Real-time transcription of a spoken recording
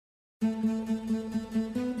I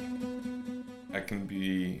can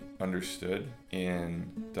be understood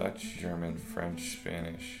in Dutch, German, French,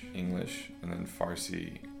 Spanish, English, and then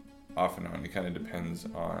Farsi off and on. It kind of depends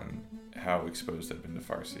on how exposed I've been to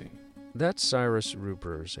Farsi. That's Cyrus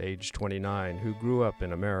Rupers, age 29, who grew up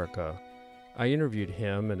in America. I interviewed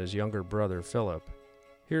him and his younger brother, Philip.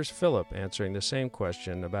 Here's Philip answering the same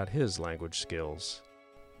question about his language skills.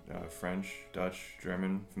 French, Dutch,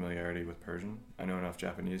 German, familiarity with Persian. I know enough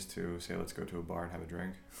Japanese to say let's go to a bar and have a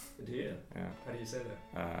drink. Do you? Yeah. How do you say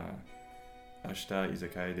that? Ashita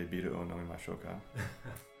izakaya de biru o nomimashou ka.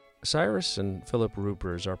 Cyrus and Philip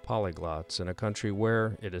Rupers are polyglots in a country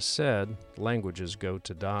where, it is said, languages go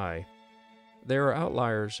to die. They are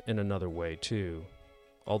outliers in another way, too.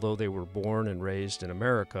 Although they were born and raised in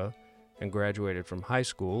America and graduated from high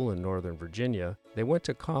school in Northern Virginia, they went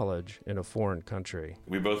to college in a foreign country.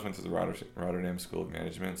 We both went to the Rotterdam School of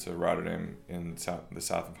Management, so Rotterdam in the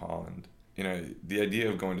south of Holland. You know, the idea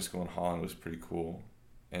of going to school in Holland was pretty cool,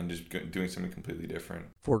 and just doing something completely different.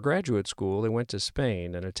 For graduate school, they went to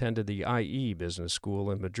Spain and attended the IE Business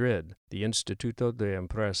School in Madrid, the Instituto de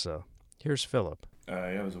Empresa. Here's Philip.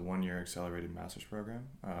 It was a one-year accelerated master's program,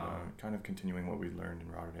 kind of continuing what we learned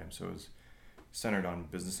in Rotterdam, so it was centered on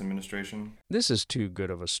business administration. This is too good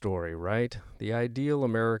of a story, right? The ideal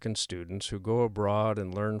American students who go abroad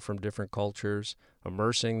and learn from different cultures,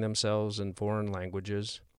 immersing themselves in foreign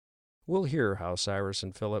languages. We'll hear how Cyrus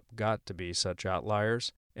and Philip got to be such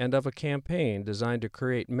outliers, and of a campaign designed to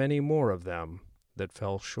create many more of them that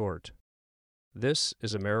fell short. This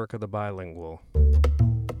is America the Bilingual.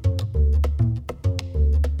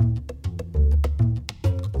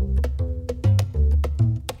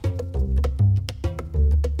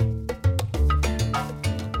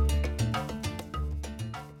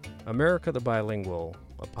 America the Bilingual,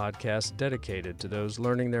 a podcast dedicated to those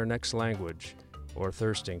learning their next language or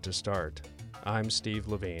thirsting to start. I'm Steve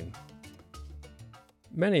Levine.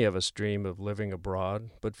 Many of us dream of living abroad,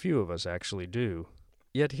 but few of us actually do.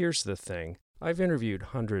 Yet here's the thing. I've interviewed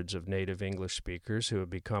hundreds of native English speakers who have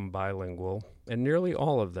become bilingual, and nearly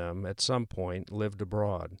all of them at some point lived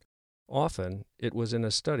abroad. Often, it was in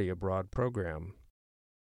a study abroad program.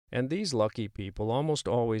 And these lucky people almost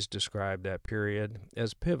always describe that period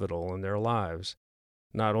as pivotal in their lives,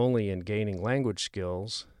 not only in gaining language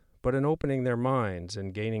skills, but in opening their minds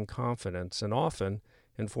and gaining confidence, and often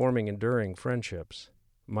in forming enduring friendships.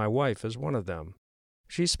 My wife is one of them.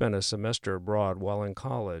 She spent a semester abroad while in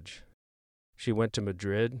college. She went to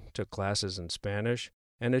Madrid, took classes in Spanish,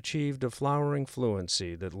 and achieved a flowering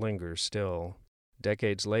fluency that lingers still.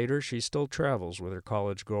 Decades later, she still travels with her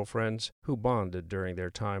college girlfriends who bonded during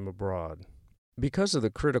their time abroad. Because of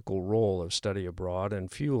the critical role of study abroad in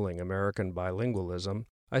fueling American bilingualism,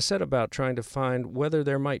 I set about trying to find whether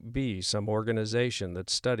there might be some organization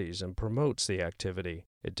that studies and promotes the activity.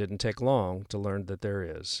 It didn't take long to learn that there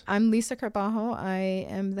is. I'm Lisa Carbajo. I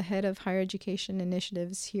am the head of higher education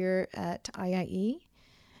initiatives here at IIE.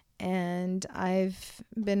 And I've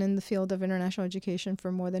been in the field of international education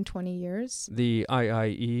for more than 20 years. The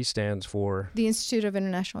IIE stands for? The Institute of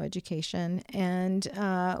International Education. And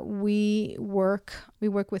we work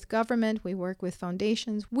with government, we work with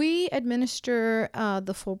foundations. We administer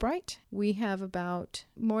the Fulbright. We have about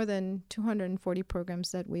more than 240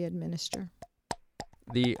 programs that we administer.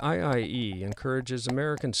 The IIE encourages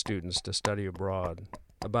American students to study abroad.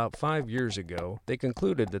 About 5 years ago, they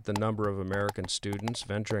concluded that the number of American students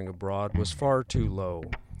venturing abroad was far too low.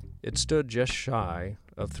 It stood just shy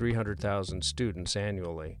of 300,000 students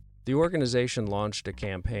annually. The organization launched a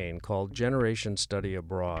campaign called Generation Study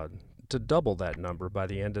Abroad to double that number by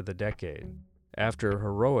the end of the decade. After a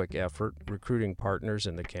heroic effort recruiting partners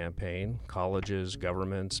in the campaign, colleges,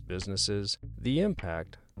 governments, businesses, the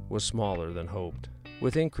impact was smaller than hoped,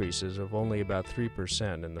 with increases of only about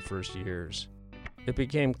 3% in the first years. It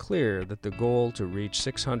became clear that the goal to reach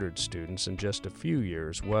 600 students in just a few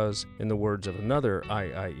years was, in the words of another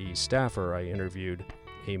IIE staffer I interviewed,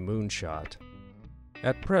 a moonshot.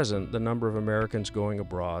 At present, the number of Americans going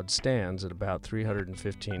abroad stands at about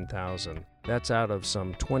 315,000. That's out of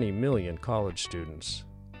some 20 million college students.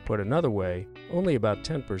 Put another way, only about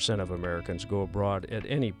 10% of Americans go abroad at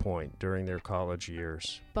any point during their college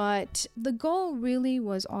years. But the goal really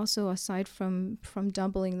was also, aside from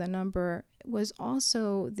doubling the number, was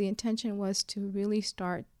also the intention was to really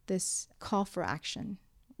start this call for action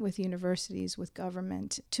with universities, with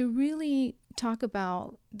government, to really talk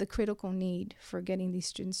about the critical need for getting these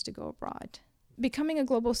students to go abroad. Becoming a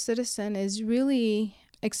global citizen is really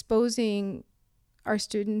exposing our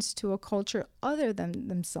students to a culture other than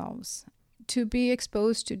themselves, to be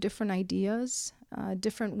exposed to different ideas,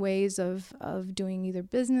 different ways of doing either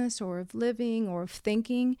business or of living or of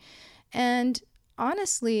thinking. And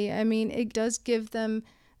honestly, I mean, it does give them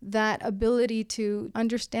that ability to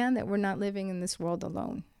understand that we're not living in this world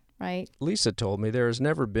alone, right? Lisa told me there has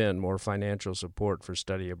never been more financial support for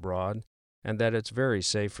study abroad and that it's very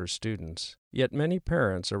safe for students. Yet many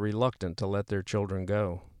parents are reluctant to let their children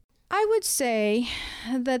go. I would say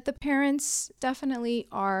that the parents definitely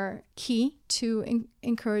are key to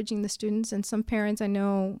encouraging the students. And some parents, I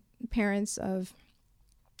know parents of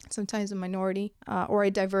sometimes a minority or a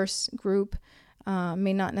diverse group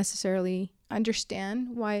may not necessarily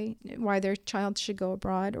understand why their child should go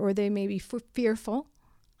abroad, or they may be fearful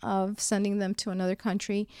of sending them to another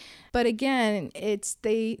country. But again,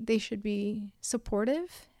 they should be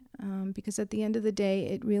supportive because at the end of the day,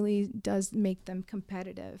 it really does make them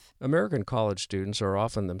competitive. American college students are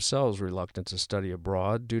often themselves reluctant to study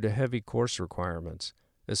abroad due to heavy course requirements,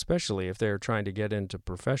 especially if they are trying to get into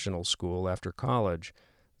professional school after college.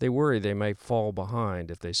 They worry they might fall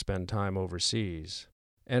behind if they spend time overseas.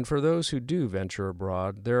 And for those who do venture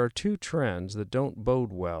abroad, there are two trends that don't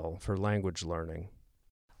bode well for language learning.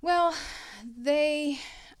 Well, the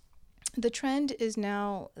trend is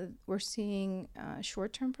now we're seeing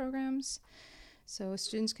short-term programs. So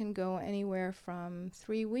students can go anywhere from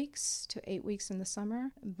 3 weeks to 8 weeks in the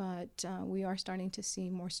summer, but we are starting to see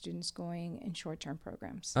more students going in short-term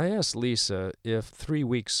programs. I asked Lisa if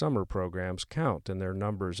 3-week summer programs count in their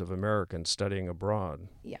numbers of Americans studying abroad.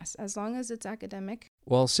 Yes, as long as it's academic.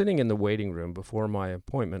 While sitting in the waiting room before my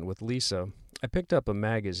appointment with Lisa, I picked up a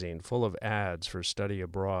magazine full of ads for study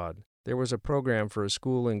abroad. There was a program for a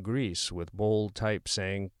school in Greece with bold type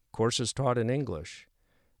saying, "Courses taught in English,"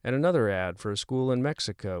 and another ad for a school in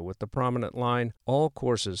Mexico with the prominent line, "All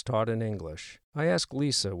courses taught in English." I asked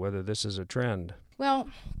Lisa whether this is a trend. Well,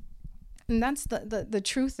 and that's the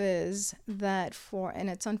truth is that and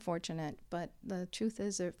it's unfortunate, but the truth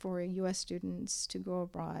is that for U.S. students to go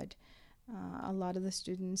abroad, a lot of the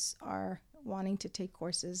students are wanting to take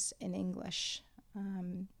courses in English,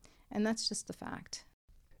 and that's just the fact.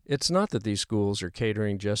 It's not that these schools are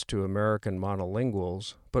catering just to American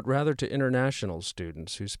monolinguals, but rather to international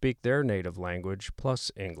students who speak their native language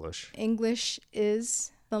plus English. English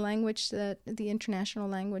is the international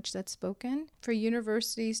language that's spoken. For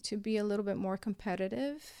universities to be a little bit more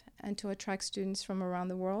competitive and to attract students from around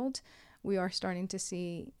the world, we are starting to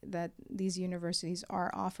see that these universities are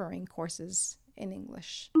offering courses in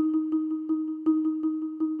English.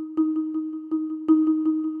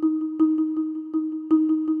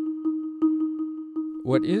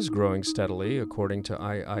 What is growing steadily, according to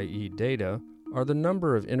IIE data, are the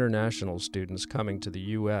number of international students coming to the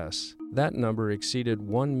U.S. That number exceeded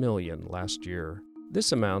 1 million last year.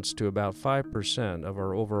 This amounts to about 5% of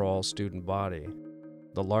our overall student body.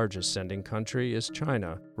 The largest sending country is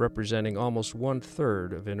China, representing almost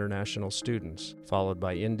 1/3 of international students, followed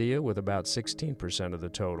by India with about 16% of the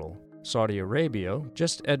total. Saudi Arabia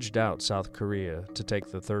just edged out South Korea to take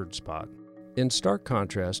the third spot. In stark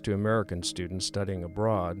contrast to American students studying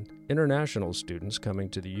abroad, international students coming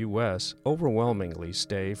to the U.S. overwhelmingly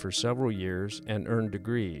stay for several years and earn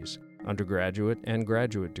degrees, undergraduate and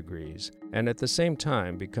graduate degrees, and at the same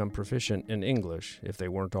time become proficient in English if they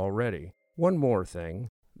weren't already. One more thing,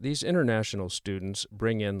 these international students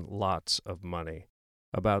bring in lots of money,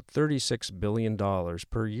 about $36 billion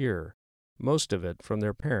per year, most of it from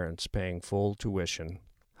their parents paying full tuition.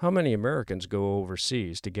 How many Americans go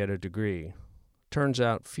overseas to get a degree? Turns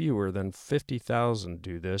out fewer than 50,000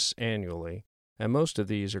 do this annually, and most of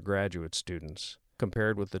these are graduate students.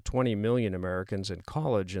 Compared with the 20 million Americans in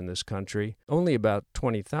college in this country, only about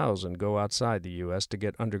 20,000 go outside the U.S. to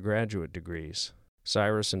get undergraduate degrees.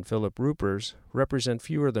 Cyrus and Philip Rupers represent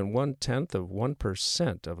fewer than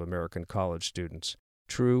 0.1% of American college students,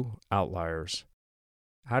 true outliers.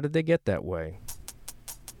 How did they get that way?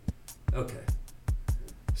 Okay.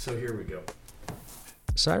 So here we go.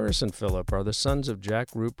 Cyrus and Philip are the sons of Jack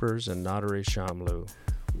Rupers and Nadare Shamlu.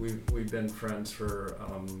 We've been friends for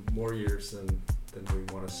more years than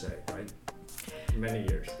we want to say, right? Many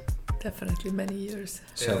years. Definitely many years.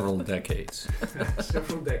 Several decades.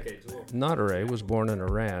 Several decades. Nadare was born in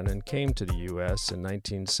Iran and came to the U.S. in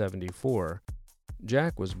 1974.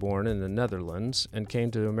 Jack was born in the Netherlands and came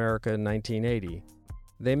to America in 1980.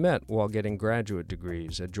 They met while getting graduate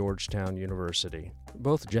degrees at Georgetown University.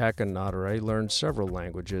 Both Jack and Nadare learned several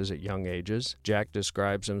languages at young ages. Jack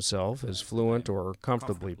describes himself as fluent or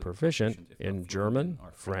comfortably proficient in German,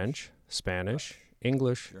 French, Spanish,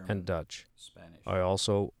 English, and Dutch. I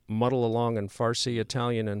also muddle along in Farsi,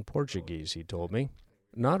 Italian, and Portuguese, he told me.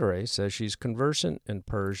 Nadare says she's conversant in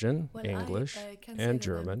Persian, Well, English, I can say and that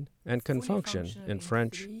German, I'm and can fully function functional in in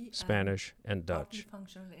French, 3 and Spanish, and partly Dutch.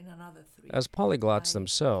 functional in another 3. As polyglots I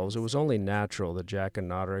themselves, it can was say only that. natural that Jack and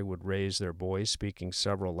Nadare would raise their boys speaking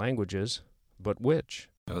several languages, but which?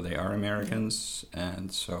 So they are Americans,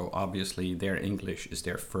 and so obviously their English is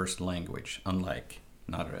their first language, unlike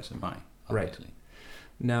Nadare's and mine, Right. obviously.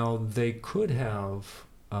 Now, they could have,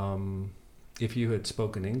 if you had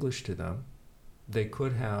spoken English to them, they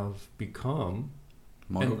could have become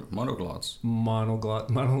Monoglots.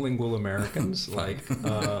 monolingual Americans, Fine.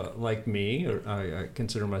 like me. Or I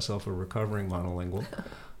consider myself a recovering monolingual.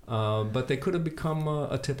 But they could have become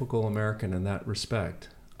a typical American in that respect,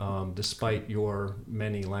 despite your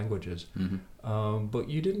many languages. Mm-hmm. But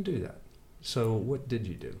you didn't do that. So what did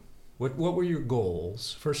you do? What were your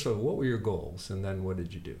goals? First of all, what were your goals? And then what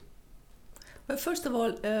did you do? Well, first of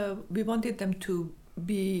all, we wanted them to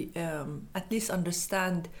be at least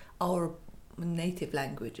understand our native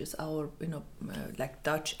languages, our like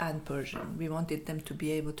Dutch and Persian. We wanted them to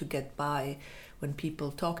be able to get by when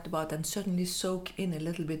people talked about and certainly soak in a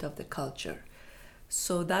little bit of the culture.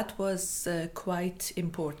 So that was quite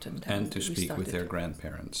important. And to we speak with started- their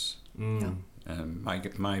grandparents. Mm.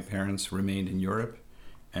 My parents remained in Europe,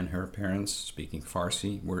 and her parents, speaking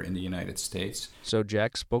Farsi, were in the United States. So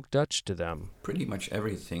Jack spoke Dutch to them. Pretty much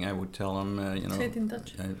everything I would tell them, Say it in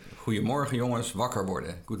Dutch. Goedemorgen jongens, wakker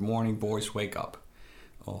worden. Good morning boys, wake up.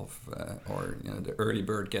 Or the early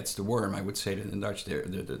bird gets the worm. I would say that in Dutch,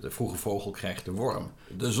 de vroege vogel krijgt de worm.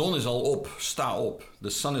 De zon is al op, sta op.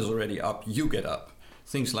 The sun is already up, you get up.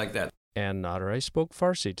 Things like that. And Nadare spoke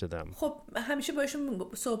Farsi to them. خب همیشه باشون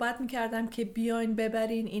صحبت میکردم که بیاین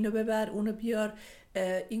ببرین اینو ببر اونو بیار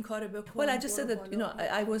این کارو بکن. Well, I just said that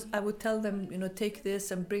I would tell them take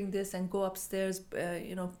this and bring this and go upstairs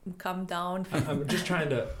come down. I'm just trying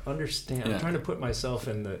to understand. Yeah. I'm trying to put myself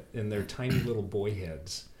in their tiny little boy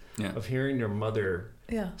heads of hearing their mother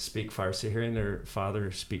speak Farsi, hearing their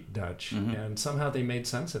father speak Dutch, and somehow they made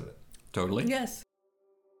sense of it. Totally. Yes.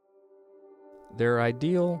 Their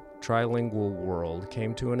ideal trilingual world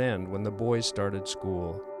came to an end when the boys started school.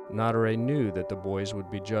 Nadare knew that the boys would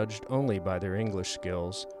be judged only by their English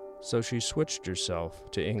skills, so she switched herself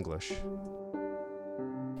to English.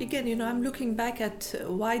 Again, I'm looking back at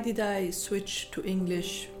why did I switch to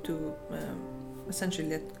English to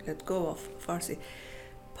essentially let go of Farsi.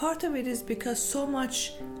 Part of it is because so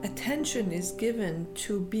much attention is given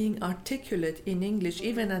to being articulate in English,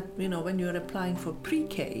 even at when you're applying for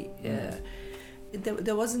pre-K.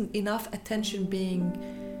 There wasn't enough attention being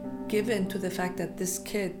given to the fact that this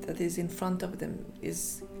kid that is in front of them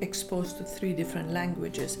is exposed to 3 different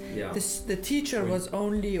languages. Yeah. The teacher was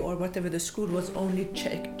only, or whatever the school was only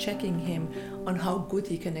checking him on how good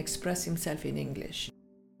he can express himself in English.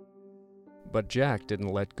 But Jack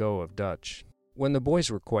didn't let go of Dutch. When the boys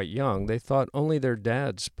were quite young, they thought only their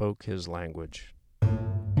dad spoke his language.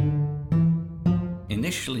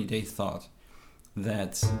 Initially, they thought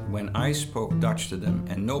that when I spoke Dutch to them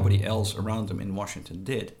and nobody else around them in Washington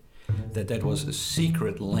did, that was a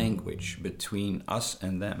secret language between us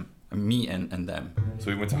and them, me and them. So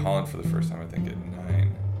we went to Holland for the first time, I think, at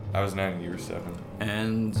 9. I was 9 and you were 7.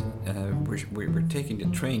 And we were taking the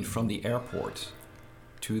train from the airport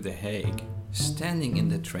to The Hague. Standing in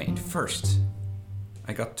the train, first,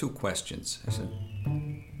 I got 2 questions. I said,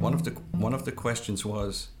 one of the questions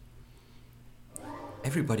was,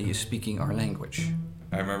 everybody is speaking our language.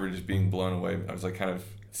 I remember just being blown away. I was like kind of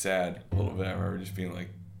sad a little bit. I remember just being like,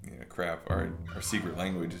 crap, our secret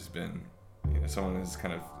language has been, someone has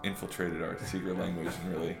kind of infiltrated our secret language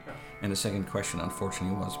and really... And the second question,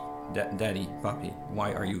 unfortunately, was, Daddy, Papi,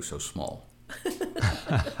 why are you so small?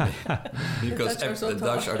 Because the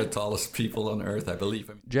Dutch are the tallest people on earth, I believe.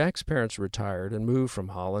 Jack's parents retired and moved from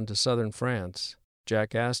Holland to southern France.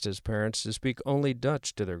 Jack asked his parents to speak only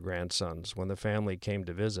Dutch to their grandsons when the family came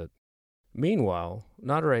to visit. Meanwhile,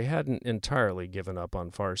 Nadare hadn't entirely given up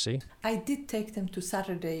on Farsi. I did take them to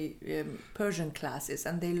Saturday Persian classes,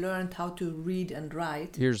 and they learned how to read and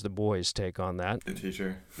write. Here's the boys' take on that. The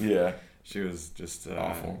teacher, Yeah. she was just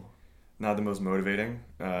Awful. not the most motivating,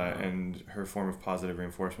 and her form of positive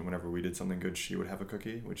reinforcement whenever we did something good, she would have a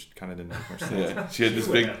cookie, which kind of didn't make much sense. Yeah. She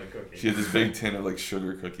had this big tin of like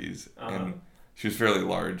sugar cookies, and she was fairly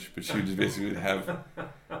large, but she would just basically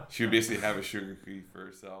have a sugar cookie for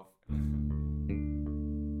herself.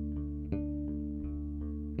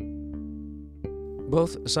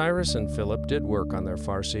 Both Cyrus and Philip did work on their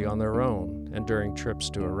Farsi on their own and during trips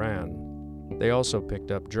to Iran. They also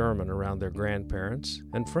picked up German around their grandparents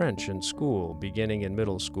and French in school, beginning in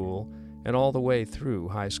middle school and all the way through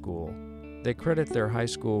high school. They credit their high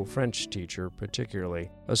school French teacher particularly,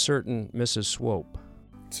 a certain Mrs. Swope.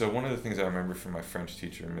 So one of the things I remember from my French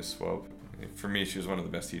teacher, Miss Swope, for me, she was one of the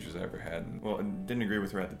best teachers I ever had. Well, I didn't agree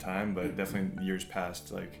with her at the time, but definitely years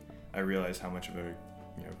past, I realized how much of a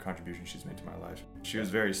contribution she's made to my life. She was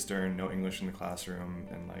very stern, no English in the classroom,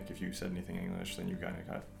 and if you said anything English, then you kind of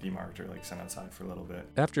got demarked or sent outside for a little bit.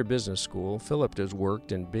 After business school, Philip has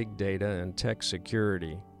worked in big data and tech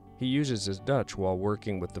security. He uses his Dutch while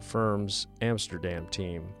working with the firm's Amsterdam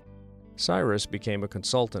team. Cyrus became a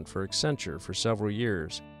consultant for Accenture for several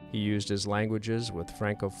years. He used his languages with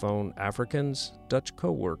Francophone Africans, Dutch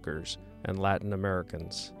co-workers, and Latin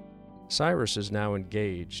Americans. Cyrus is now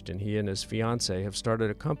engaged, and he and his fiancée have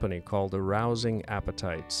started a company called Arousing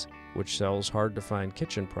Appetites, which sells hard-to-find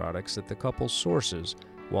kitchen products that the couple sources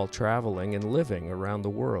while traveling and living around the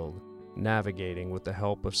world, navigating with the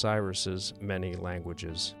help of Cyrus's many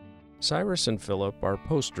languages. Cyrus and Philip are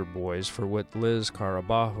poster boys for what Liz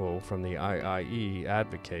Carabajo from the IIE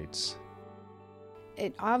advocates.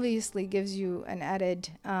 It obviously gives you an added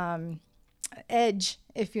edge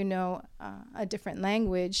if you know a different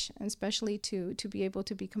language, especially to be able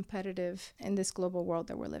to be competitive in this global world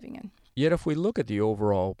that we're living in. Yet if we look at the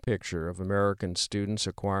overall picture of American students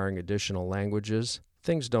acquiring additional languages,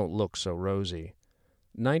 things don't look so rosy.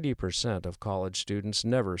 90% of college students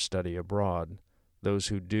never study abroad. Those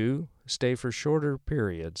who do stay for shorter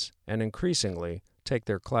periods and increasingly take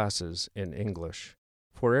their classes in English.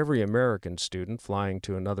 For every American student flying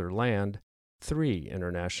to another land, 3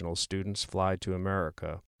 international students fly to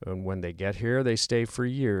America, and when they get here, they stay for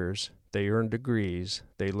years, they earn degrees,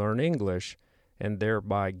 they learn English, and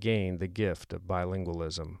thereby gain the gift of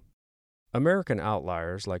bilingualism. American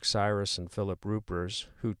outliers like Cyrus and Philip Rupers,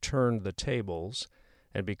 who turned the tables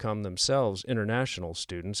and become themselves international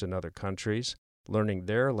students in other countries, learning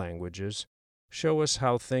their languages, show us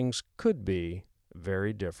how things could be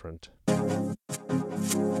very different.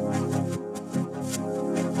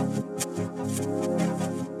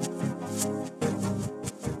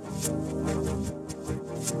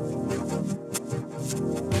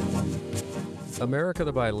 America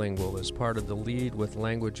the Bilingual is part of the Lead with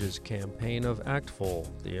Languages campaign of ACTFL,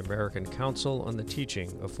 the American Council on the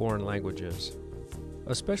Teaching of Foreign Languages.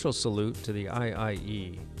 A special salute to the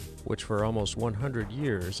IIE, which for almost 100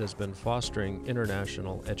 years has been fostering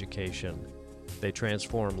international education. They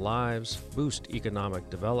transform lives, boost economic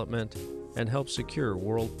development, and help secure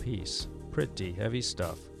world peace. Pretty heavy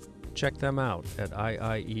stuff. Check them out at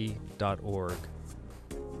iie.org.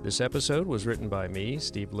 This episode was written by me,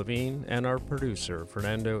 Steve Levine, and our producer,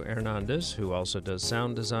 Fernando Hernandez, who also does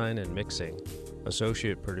sound design and mixing.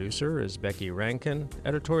 Associate producer is Becky Rankin.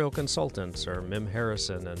 Editorial consultants are Mim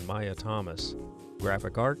Harrison and Maya Thomas.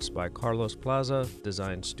 Graphic arts by Carlos Plaza,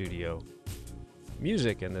 Design Studio.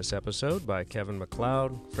 Music in this episode by Kevin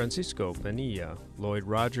MacLeod, Francisco Penilla, Lloyd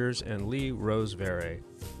Rogers, and Lee Rosevere.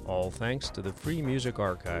 All thanks to the Free Music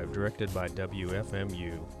Archive directed by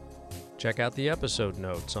WFMU. Check out the episode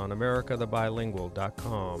notes on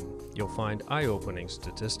americathebilingual.com. You'll find eye-opening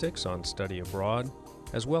statistics on study abroad,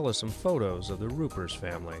 as well as some photos of the Rupers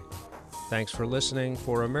family. Thanks for listening.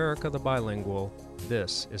 For America the Bilingual,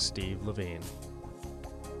 this is Steve Levine.